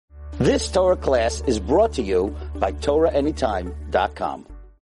This Torah class is brought to you by TorahAnytime.com.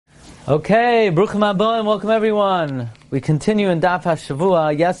 Okay, Bruchim Aboim, welcome everyone. We continue in Daf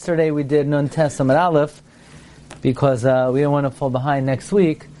HaShavua. Yesterday we did Nun Tes Amud Aleph because we don't want to fall behind next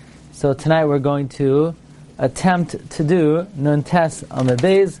week. So tonight we're going to attempt to do Nun Tes Amud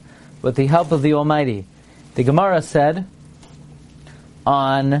Beis with the help of the Almighty. The Gemara said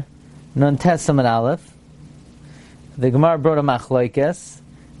on Nun Tes Amud Aleph, the Gemara brought a machlokes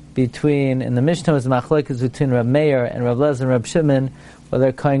in the Mishnah was machlokes between Reb Meir and Reb Lezer and Reb Shimon whether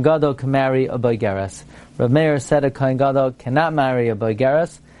a Kohen Gadol can marry a boigeres. Reb Meir said a Kohen Gadol cannot marry a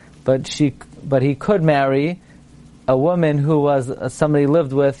boigeres, but he could marry a woman who was somebody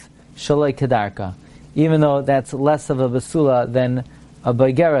lived with shaloi kedarka, even though that's less of a basula than a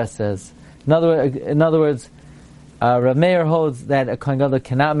boigeres is. In other words, Reb Meir holds that a Kohen Gadol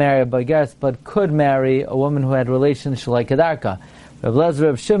cannot marry a boigeres, but could marry a woman who had relations shaloi kedarka. Reb Lezer and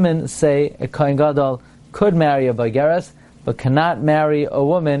Reb Shimon say a Kohen Gadol could marry a boigeres, but cannot marry a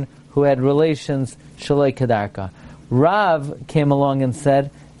woman who had relations shaloi kedarka. Rav came along and said,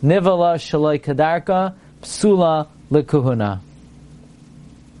 Nivala shaloi kedarka, psula lekuhuna.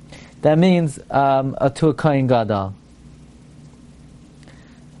 That means to a Kohen Gadol.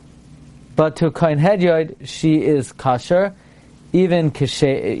 But to a Kohen Hedyot, she is kasher, even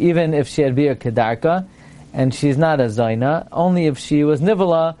if she had bia kedarka, and she's not a Zaina, only if she was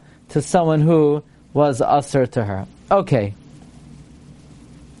Nivala to someone who was Asr to her. Okay.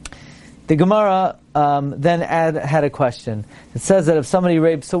 The Gemara then had a question. It says that if somebody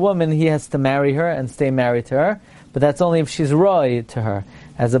rapes a woman, he has to marry her and stay married to her, but that's only if she's Roy to her.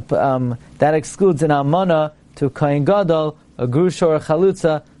 That excludes an Almana to a Kohen Gadol, a Grusha or a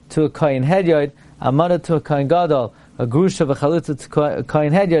Chalutza to a Kohen Hedyot, Almana to a Kohen Gadol, a Grusha or a Chalutza to a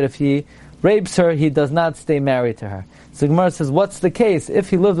Kohen Hedyot. If he rapes her, he does not stay married to her. So Gemara says, what's the case?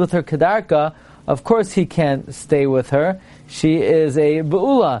 If he lived with her kedarka, of course he can't stay with her. She is a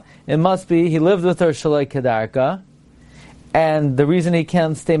be'ula. It must be he lived with her shaloi kedarka, and the reason he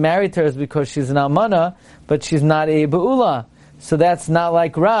can't stay married to her is because she's an almana, but she's not a be'ula. So that's not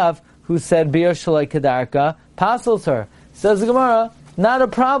like Rav, who said bia shaloi kedarka passes her. Says the Gemara, not a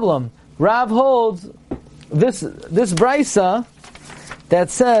problem. Rav holds this brisa that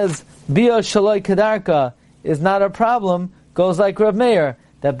says bia shaloi kedarka is not a problem, goes like Rav Meir,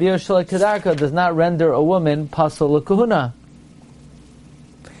 that bia shaloi kedarka does not render a woman pasul l'kuhuna.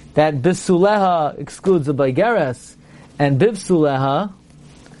 That bisuleha excludes the boigeres, and bibsuleha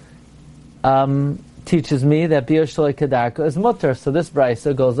teaches me that bia shaloi kedarka is mutter. So this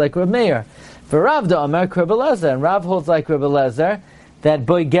brisa goes like Rav Meir. For Rav da Amar Reb Eliezer, and Rav holds like Reb Eliezer that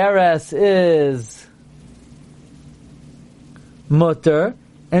boigeres is mutter,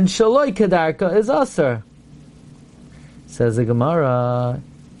 and shaloi kedarka is aser. Says the Gemara,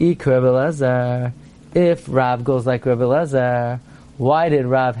 Ik Reb Eliezer. If Rav goes like Reb Eliezer, why did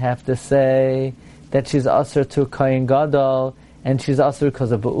Rav have to say that she's aser to Kohen Gadol and she's aser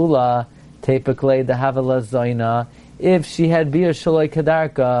because of Be'ula? Typically, the Havala Zoina. If she had bia shaloi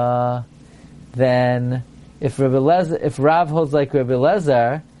kedarka, then if Rav holds like Reb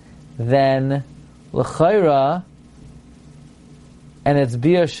Eliezer, then l'chayra, and it's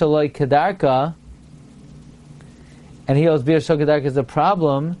bia shaloi kedarka, and he holds bia shaloi kedarka is a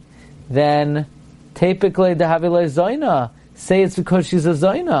problem, then typically the Havilei Zoina. Say it's because she's a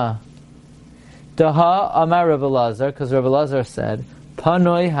Zoina. Daha Amar Reb Eliezer, because Reb Eliezer said,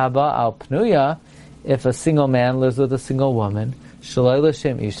 Panoi haba al pnuya, if a single man lives with a single woman, shaloi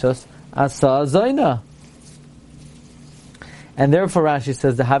l'shem ishos asa Zoina. And therefore Rashi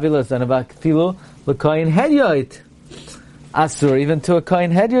says the Havilei Zoina v'akfilu l'koyin hedyot. Asur, even to a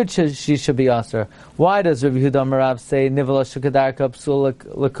Kohen Hedyot she should be Asur. Why does Rabbi Yehuda Marav say Nivala Shukadarka Psul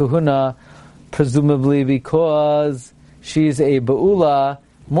L'Kuhuna? Presumably because she's a Be'ula,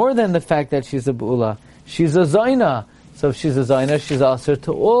 more than the fact that she's a Be'ula. She's a Zaina. So if she's a Zaina, she's Asur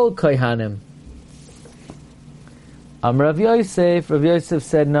to all Kohanim. Rav Yosef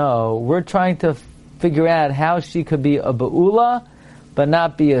said, no, we're trying to figure out how she could be a Be'ula, but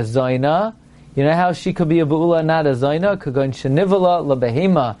not be a Zaina. You know how she could be a Be'ula, not a Zaina? Kagon Shenivala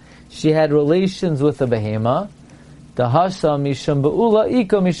LaBehema. She had relations with a Behema. Dahasha Misham Be'ula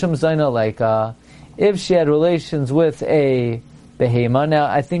Iko Misham Zaina Laika. If she had relations with a Behema. Now,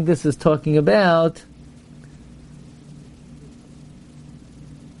 I think this is talking about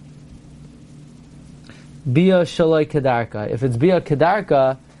Bia Shaloi Kedarka. If it's Bia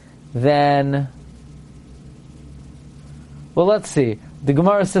Kedarka, then, well, let's see. The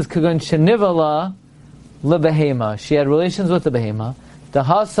Gemara says, Kagon Shenivala LeBehema. She had relations with the Behema.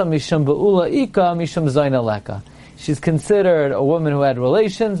 Dahasa Misham Be'ula Ika Misham Zaina Leka. she's considered a woman who had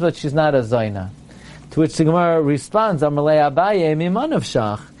relations, but she's not a Zaina. To which the Gemara responds, Amalei Abaye mimanav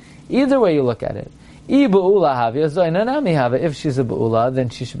shach. Either way you look at it. If she's a Ba'ula, then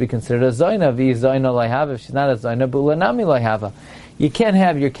she should be considered a Zaina. If she's not a Zaina, Ba'ula nami loihava. You can't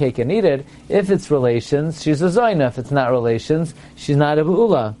have your cake and eat it. If it's relations, she's a Zaina. If it's not relations, she's not a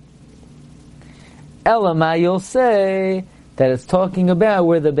Ba'ula. Elamai, you'll say that it's talking about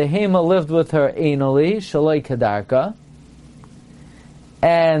where the behema lived with her anally, shaloi kadarka,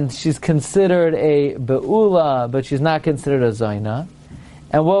 and she's considered a be'ula, but she's not considered a zaina.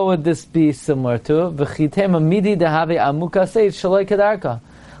 And what would this be similar to? V'chitema midi dehave amuka seit shaloi kadarka.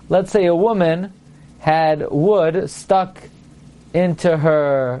 Let's say a woman had wood stuck into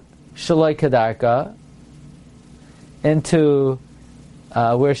her shaloi kadarka, into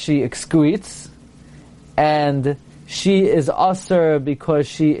where she excretes, and she is asur because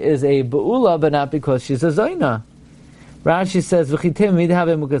she is a be'ula, but not because she's a zaina. Rashi says, "V'chitem midhav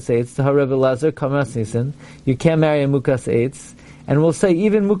mukas eitz to Rebbe Lazar kamas nisan." You can't marry a mukas eitz, and we'll say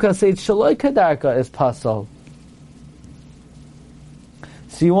even mukas eitz shaloi kadarka is pasal.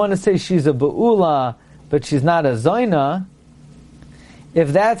 So you want to say she's a be'ula, but she's not a zaina.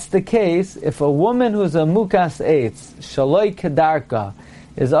 If that's the case, if a woman who's a mukas eitz shaloi kadarka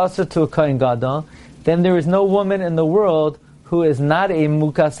is asur to a kohen gadol, then there is no woman in the world who is not a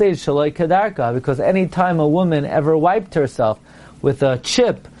mukasei shaloi kadarka, because any time a woman ever wiped herself with a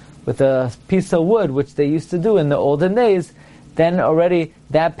chip, with a piece of wood, which they used to do in the olden days, then already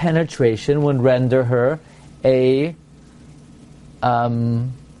that penetration would render her a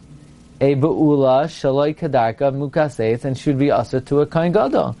be'ula shaloi kadarka mukasei, and she would be asur to a kohen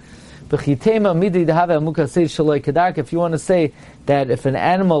gadol. If you want to say that if an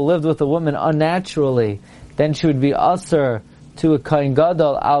animal lived with a woman unnaturally, then she would be asur to a kohen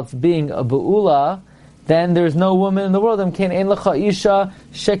gadol out being a be'ula, then there's no woman in the world.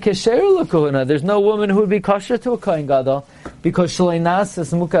 There's no woman who would be kosher to a kohen gadol, because shleinas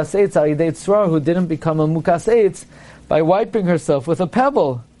mukas eitz al yidei tzror, who didn't become a mukas eitz by wiping herself with a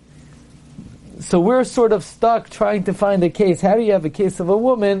pebble. So we're sort of stuck trying to find a case. How do you have a case of a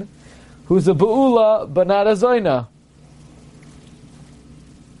woman who's a be'ula, but not a zaina?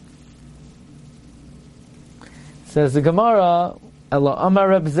 Says the Gemara, Allah Amar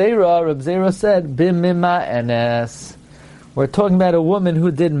Reb Zera said, Bimima enes. We're talking about a woman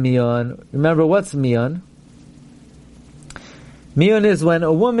who did mion. Remember, what's mion? Mion is when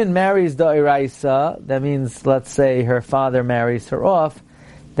a woman marries the iraisa, that means, let's say, her father marries her off,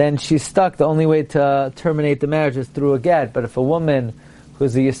 then she's stuck. The only way to terminate the marriage is through a get. But if a woman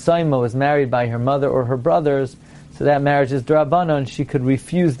who's a Yisaima was married by her mother or her brothers, so that marriage is Drabanan, she could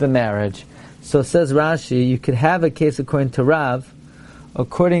refuse the marriage. So says Rashi, you could have a case according to Rav,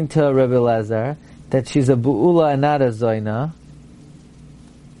 according to Rebbe Lazar, that she's a Bu'ula and not a Zoina,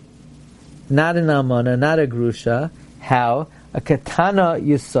 not an Amana, not a Grusha. How? A Katana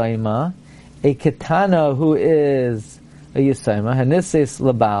Yisaima, a Katana who is a Yisaima, Hanisis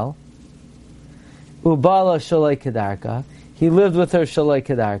Labal, Ubala Shalai Kedarka, he lived with her Shalai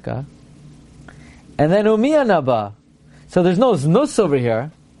Kedarka. And then Umiyanaba. So there's no Znus over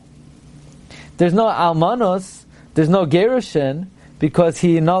here. There's no Almanos. There's no Gerushin, because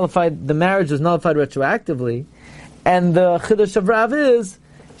he nullified, the marriage was nullified retroactively. And the Chiddush of Rav is,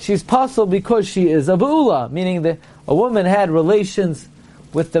 she's possible because she is a Ba'ula, meaning that a woman had relations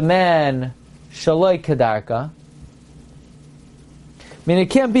with the man Shalai Kedarka. I mean, it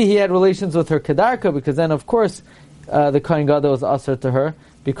can't be he had relations with her Kedarka, because then, of course, the Kohen Gadol is asur to her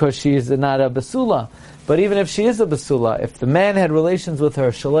because she is not a basula. But even if she is a basula, if the man had relations with her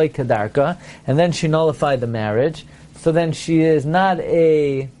shaloi kadarka, and then she nullified the marriage, so then she is not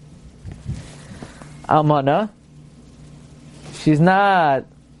a almana, she's not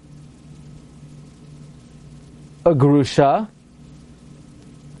a grusha,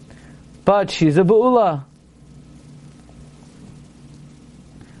 but she's a ba'ula.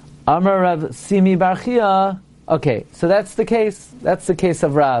 Amar Rav Simi Barchia. Okay, so that's the case. That's the case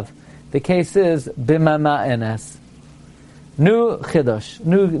of Rav. The case is bimama enes. New chidosh,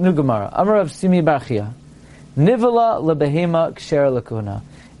 new Gemara. Amar Rav Simi Barchia. Nivala lebehema ksher lakuna.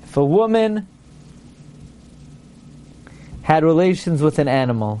 If a woman had relations with an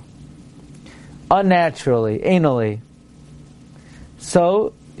animal unnaturally, anally,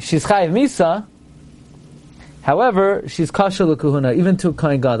 so she's chayiv misa. However, she's kasher l'kuhuna, even to a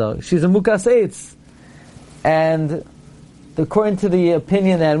kohen gadol. She's a mukas eitz, and according to the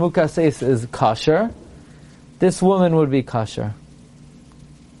opinion that mukas eitz is kasher, this woman would be kasher.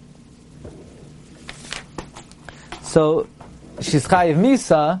 So she's chayiv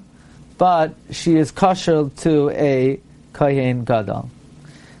misa. but she is kosher to a kohen gadol.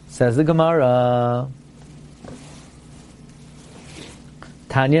 Says the Gemara,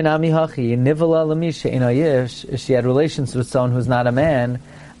 Tanya nami hachi nivala lamisha inayish. If she had relations with someone who's not a man,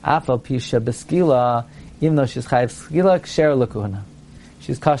 afal pisha beskila, even though she's chayiv skila, ksher l'kuhuna.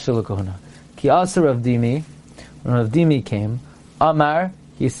 She's kosher l'kuhuna. Ki asa Rav Dimi, when Rav Dimi came, Amar,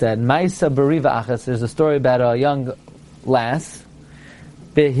 he said, Maisa beriva achas. There's a story about a young lass,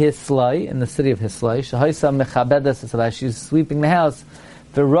 behislai, in the city of Hislai. Shahaisa mechabedas, she's sweeping the house.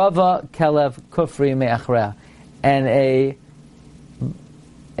 V'rava kelev kufri me'achrea, and a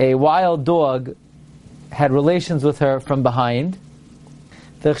wild dog had relations with her from behind.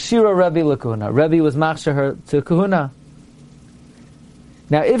 V'chshira Rebbe l'kuhuna. Rebbe was machshir her to kuhuna.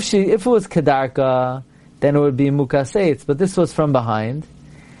 Now, if it was kedarka, then it would be mukaseitz, but this was from behind.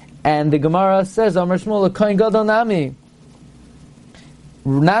 And the Gemara says, Amar Shmuel, kohen gadol nami.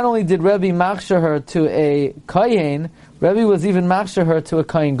 Not only did Rebbe machshir her to a kohen, Rebbe was even machshir her to a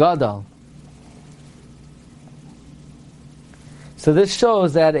kohen gadol. So this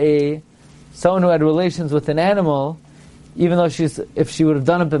shows that someone who had relations with an animal, even though if she would have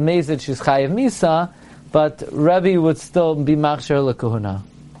done it b'mezid, she's chayiv misa, but Rebbe would still be machshir l'kuhuna.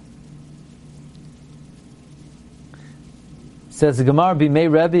 Says the Gemara,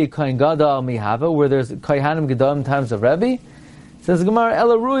 b'mei Rebbe kohen gadol mihava, where there's kohanim gedolim times of Rebbe. Says the Gemara,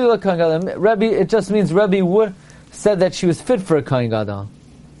 ela rui l'kohen gadol. Rebbe, it just means Rebbe said that she was fit for a kohen gadol.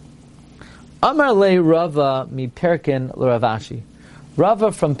 Amar le Rava mi Perkin l'Rav Ashi.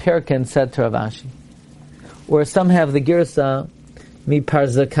 Rava from Perkin said to Rav Ashi, or some have the girsa mi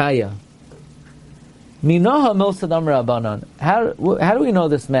Parzakaya. Minoha milsad amar Rabbanan. How do we know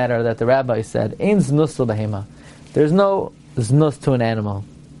this matter that the rabbi said, ein znus l'behema? There's no znus to an animal.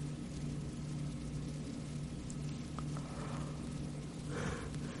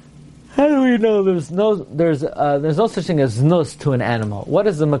 How do we know there's no such thing as znus to an animal? What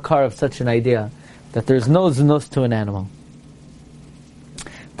is the makar of such an idea that there's no znus to an animal?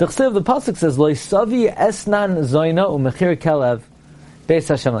 The pasuk says, "Lo savi esnan zoyna umechir kelev beis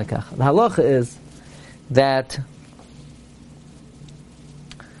Hashem lekach." The halacha is that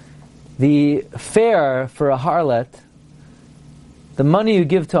the fare for a harlot, the money you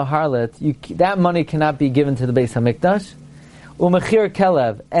give to a harlot, that money cannot be given to the Beis Hamikdash. Umechir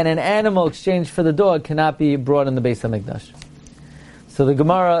kelev, and an animal exchanged for the dog cannot be brought in the Beis Hamikdash. So the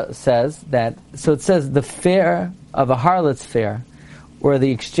Gemara says that. So it says the fare of a harlot's fare, or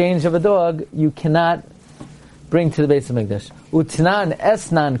the exchange of a dog, you cannot bring to the Beis Hamikdash. Utnan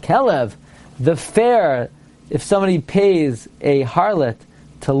esnan kelev, the fare, if somebody pays a harlot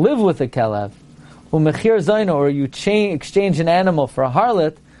to live with a kelev, umechir zaino, or you exchange an animal for a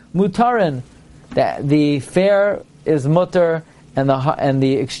harlot, mutarin, that the fare is mutter and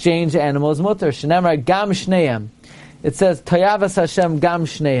the exchange animal is mutter. Shenemar gam shneim. It says Toyavas Hashem gam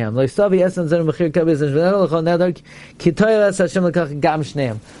shneim.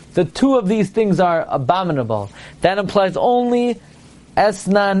 The two of these things are abominable. That implies only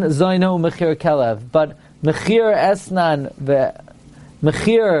esnan zoino mechir kelev, but mechir esnan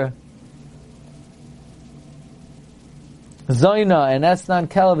mechir zoina and esnan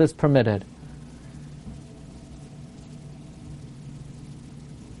kelev is permitted.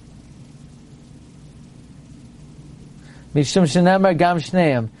 Mishum shenemar gam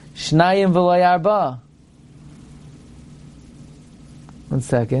shneim shnayim v'lo yarba. One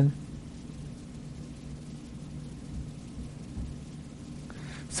second.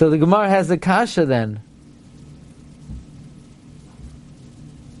 So the Gemara has a kasha then.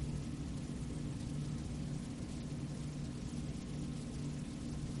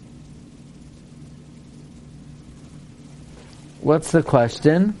 What's the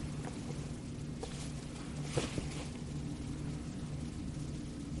question?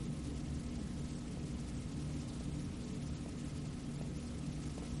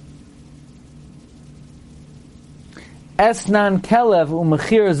 Esnan kelev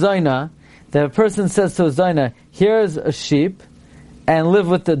umechir zoina, that a person says to a zoina, here's a sheep, and live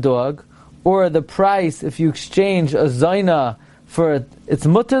with the dog, or the price if you exchange a zoina for it's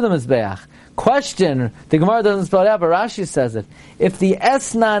mutter the mizbeach. Question, the Gemara doesn't spell it out, but Rashi says it. If the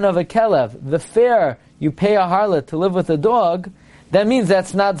esnan of a kelev, the fare you pay a harlot to live with a dog, that means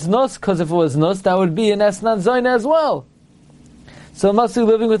that's not znus, because if it was znus, that would be an esnan zoina as well. So it must be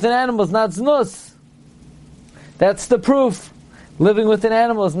living with an animal is not znus. That's the proof. Living with an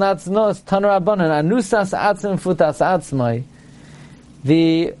animal is not znus. Tanar Rabbanan anusas atzim futas atzmai.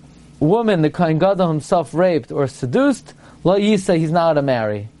 The woman, the kohen gadol himself, raped or seduced, lo yisa, he's not allowed to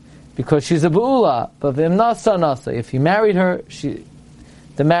marry because she's a beula. But v'im nasa nasa, if he married her,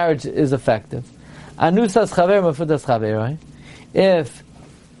 then the marriage is effective. Anusas chaver mafudas chaver. If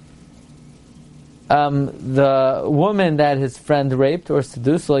the woman that his friend raped or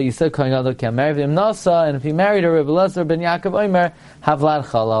seduced, so you said and if he married her, Rebbe Elazar ben Yaakov Omer, havlad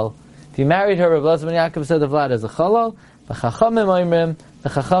chalal. If he married her, Rebbe Elazar ben Yaakov said the vlad is a chalal. The chachamim oimrim, the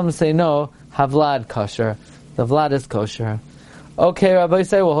chacham say no, havlad kosher. The vlad is kosher. Okay, Rabbi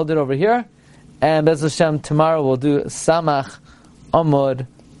say we'll hold it over here, and Bez Hashem tomorrow we'll do Samach Amud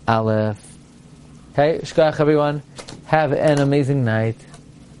Aleph. Okay, shkoyach everyone. Have an amazing night.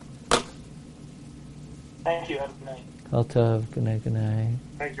 Thank you. Have a good night. Kol tov. Good night. Good night.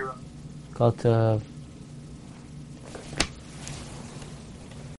 Thank you. Kol tov.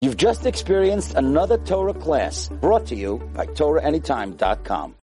 You've just experienced another Torah class brought to you by TorahAnytime.com.